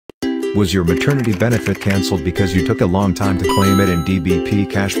Was your maternity benefit cancelled because you took a long time to claim it in DBP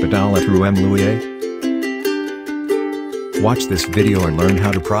Cash Padala through MLUA? Watch this video and learn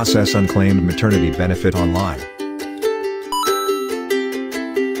how to process unclaimed maternity benefit online.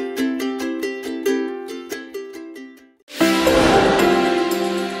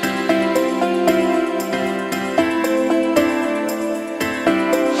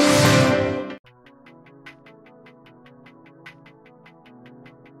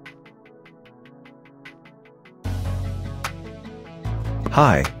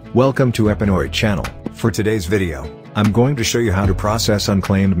 Hi, welcome to Epinoid channel. For today's video, I'm going to show you how to process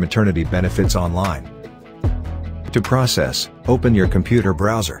unclaimed maternity benefits online. To process, open your computer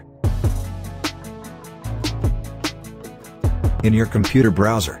browser. In your computer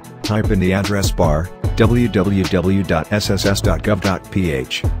browser, type in the address bar, www.sss.gov.ph.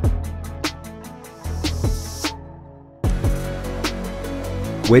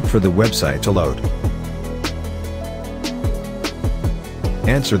 Wait for the website to load.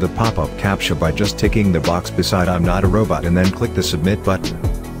 Answer the pop-up CAPTCHA by just ticking the box beside I'm not a robot and then click the submit button.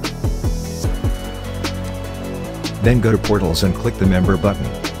 Then go to portals and click the member button.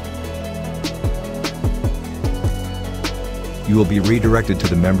 You will be redirected to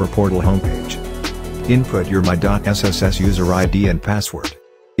the member portal homepage. Input your My.SSS user ID and password.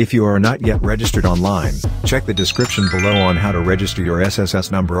 If you are not yet registered online, check the description below on how to register your SSS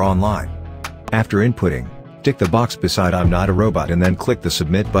number online. After inputting, tick the box beside I'm not a robot and then click the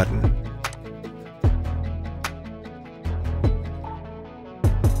submit button.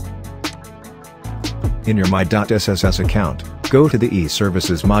 In your My.SSS account, go to the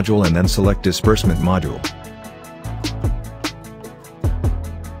e-services module and then select disbursement module.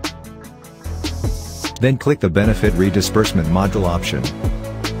 Then click the benefit re-disbursement module option.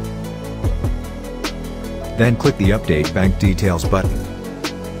 Then click the update bank details button.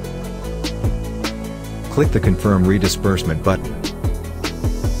 Click the Confirm Redisbursement button.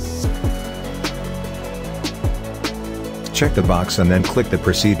 Check the box and then click the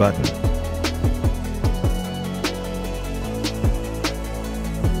Proceed button.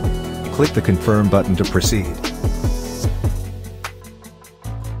 Click the Confirm button to proceed.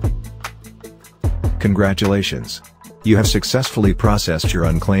 Congratulations! You have successfully processed your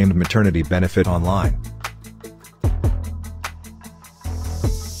unclaimed maternity benefit online.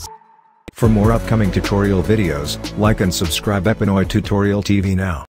 For more upcoming tutorial videos, like and subscribe Epinoid Tutorial TV now.